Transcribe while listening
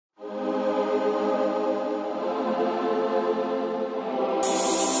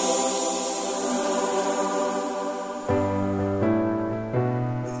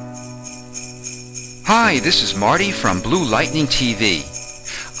Hi, this is Marty from Blue Lightning TV.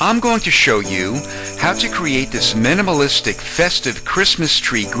 I'm going to show you how to create this minimalistic festive Christmas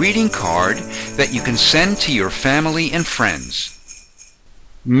tree greeting card that you can send to your family and friends.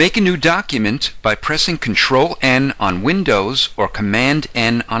 Make a new document by pressing Ctrl-N on Windows or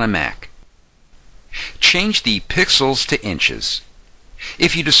Command-N on a Mac. Change the pixels to inches.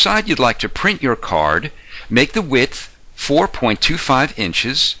 If you decide you'd like to print your card, make the width 4.25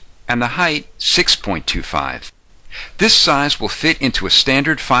 inches and the height 6.25. This size will fit into a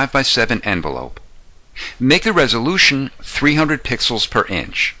standard 5x7 envelope. Make the resolution 300 pixels per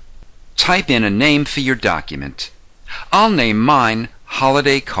inch. Type in a name for your document. I'll name mine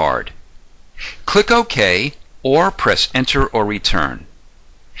Holiday Card. Click OK or press Enter or Return.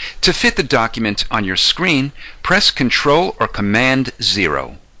 To fit the document on your screen, press Ctrl or Command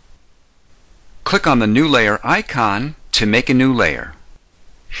 0. Click on the New Layer icon to make a new layer.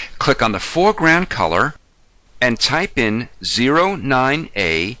 Click on the foreground color and type in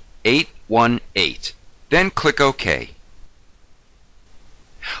 09A818. Then click OK.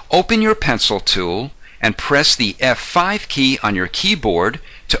 Open your pencil tool and press the F5 key on your keyboard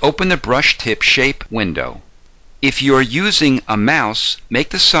to open the brush tip shape window. If you're using a mouse, make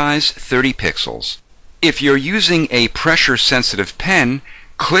the size 30 pixels. If you're using a pressure-sensitive pen,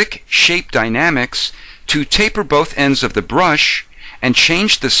 click Shape Dynamics to taper both ends of the brush and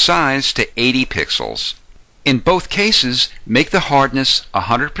change the size to 80 pixels. In both cases, make the hardness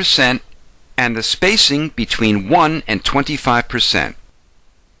 100% and the spacing between 1 and 25%.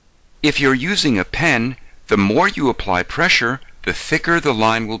 If you're using a pen, the more you apply pressure, the thicker the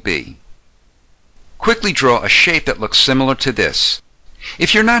line will be. Quickly draw a shape that looks similar to this.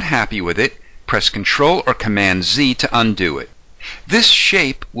 If you're not happy with it, press Ctrl or Command Z to undo it. This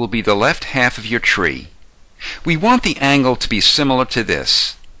shape will be the left half of your tree. We want the angle to be similar to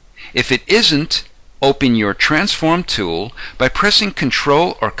this. If it isn't, open your Transform tool by pressing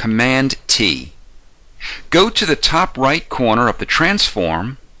Ctrl or Command T. Go to the top right corner of the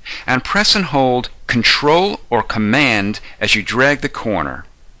transform and press and hold Ctrl or Command as you drag the corner.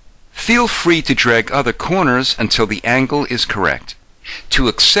 Feel free to drag other corners until the angle is correct. To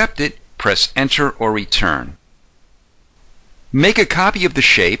accept it, press Enter or Return. Make a copy of the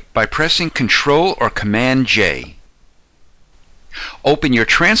shape by pressing Ctrl or Command J. Open your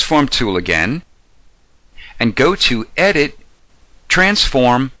Transform tool again and go to Edit,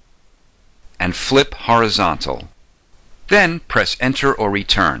 Transform, and Flip Horizontal. Then press Enter or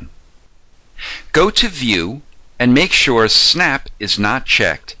Return. Go to View and make sure Snap is not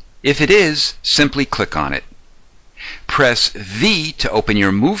checked. If it is, simply click on it. Press V to open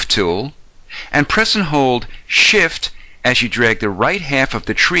your Move tool and press and hold Shift as you drag the right half of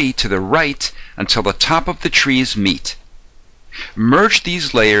the tree to the right until the top of the trees meet. Merge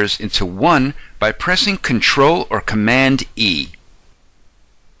these layers into one by pressing Ctrl or Command E.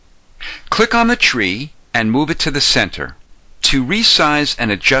 Click on the tree and move it to the center. To resize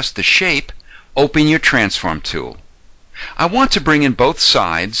and adjust the shape, open your Transform tool. I want to bring in both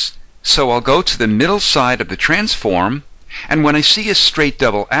sides, so I'll go to the middle side of the transform, and when I see a straight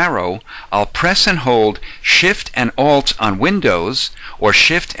double arrow, I'll press and hold Shift and Alt on Windows or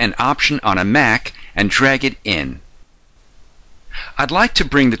Shift and Option on a Mac and drag it in. I'd like to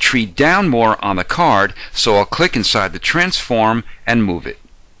bring the tree down more on the card, so I'll click inside the transform and move it.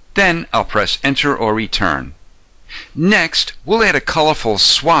 Then I'll press Enter or Return. Next, we'll add a colorful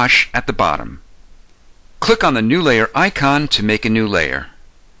swash at the bottom. Click on the New Layer icon to make a new layer.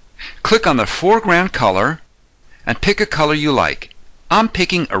 Click on the foreground color and pick a color you like. I'm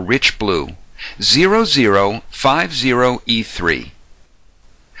picking a rich blue, 0050E3.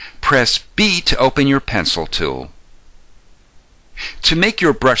 Press B to open your pencil tool. To make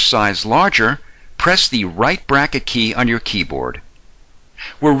your brush size larger, press the right bracket key on your keyboard.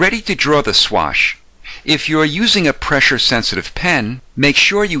 We're ready to draw the swash. If you are using a pressure-sensitive pen, make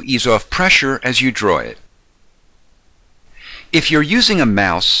sure you ease off pressure as you draw it. If you're using a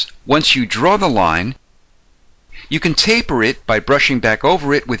mouse, once you draw the line, you can taper it by brushing back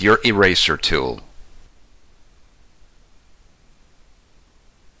over it with your eraser tool.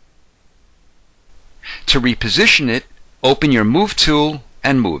 To reposition it, open your Move tool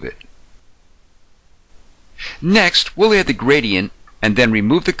and move it. Next, we'll add the gradient and then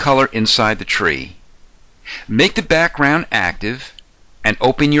remove the color inside the tree. Make the background active and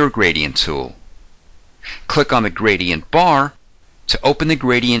open your Gradient tool. Click on the Gradient bar to open the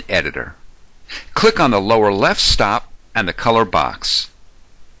Gradient Editor. Click on the lower left stop and the color box.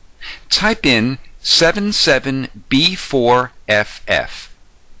 Type in 77B4FF.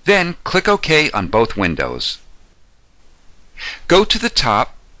 Then click OK on both windows. Go to the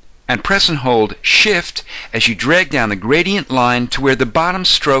top and press and hold Shift as you drag down the gradient line to where the bottom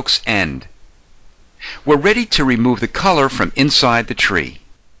strokes end. We're ready to remove the color from inside the tree.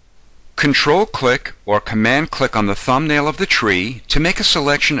 Control-click or Command-click on the thumbnail of the tree to make a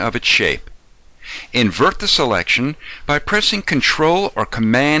selection of its shape. Invert the selection by pressing Control or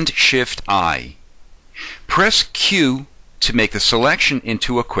Command-Shift-I. Press Q to make the selection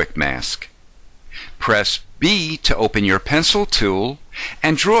into a quick mask. Press B to open your pencil tool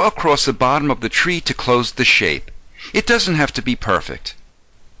and draw across the bottom of the tree to close the shape. It doesn't have to be perfect.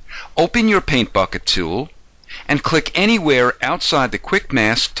 Open your paint bucket tool and click anywhere outside the quick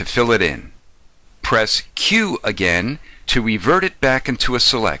mask to fill it in. Press Q again to revert it back into a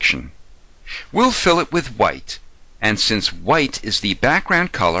selection. We'll fill it with white, and since white is the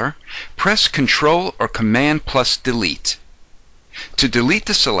background color, press Control or Command plus Delete. To delete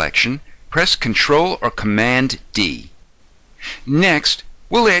the selection, press Control or Command D. Next,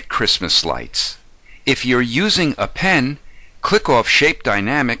 we'll add Christmas lights. If you're using a pen, click off Shape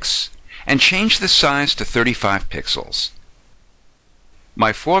Dynamics and change the size to 35 pixels.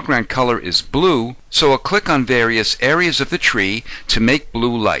 My foreground color is blue, so I'll click on various areas of the tree to make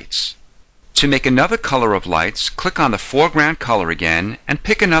blue lights. To make another color of lights, click on the foreground color again and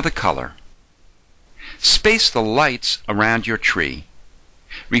pick another color. Space the lights around your tree.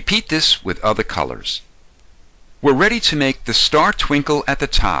 Repeat this with other colors. We're ready to make the star twinkle at the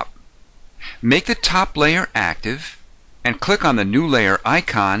top. Make the top layer active and click on the new layer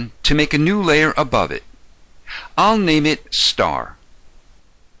icon to make a new layer above it. I'll name it Star.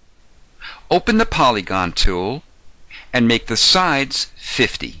 Open the Polygon tool and make the sides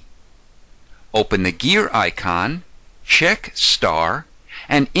 50. Open the gear icon, check Star,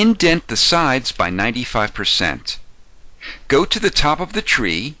 and indent the sides by 95%. Go to the top of the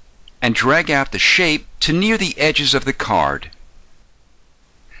tree and drag out the shape to near the edges of the card.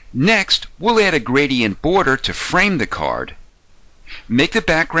 Next, we'll add a gradient border to frame the card. Make the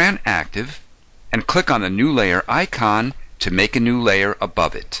background active and click on the new layer icon to make a new layer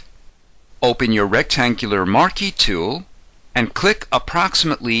above it. Open your rectangular marquee tool and click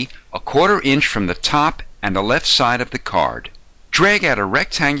approximately a 1/4 inch from the top and the left side of the card. Drag out a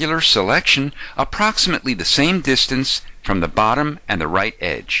rectangular selection approximately the same distance from the bottom and the right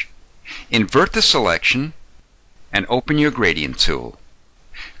edge. Invert the selection and open your gradient tool.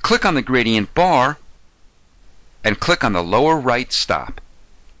 Click on the gradient bar and click on the lower right stop.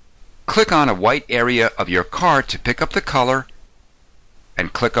 Click on a white area of your card to pick up the color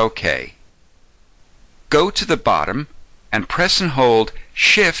and click OK. Go to the bottom and press and hold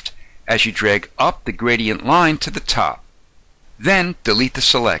Shift as you drag up the gradient line to the top. Then delete the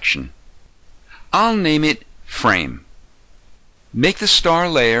selection. I'll name it Frame. Make the star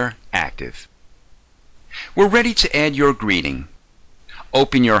layer active. We're ready to add your greeting.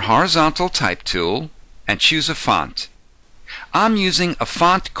 Open your horizontal type tool and choose a font. I'm using a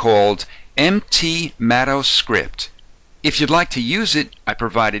font called MT Matto Script. If you'd like to use it, I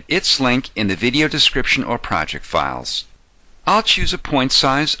provided its link in the video description or project files. I'll choose a point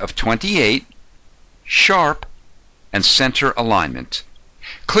size of 28, sharp, and center alignment.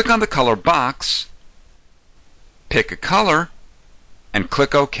 Click on the color box, pick a color, and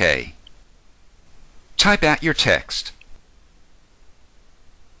click OK. Type out your text.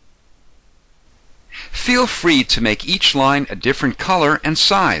 Feel free to make each line a different color and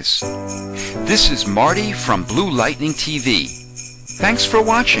size. This is Marty from Blue Lightning TV. Thanks for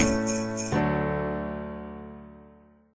watching.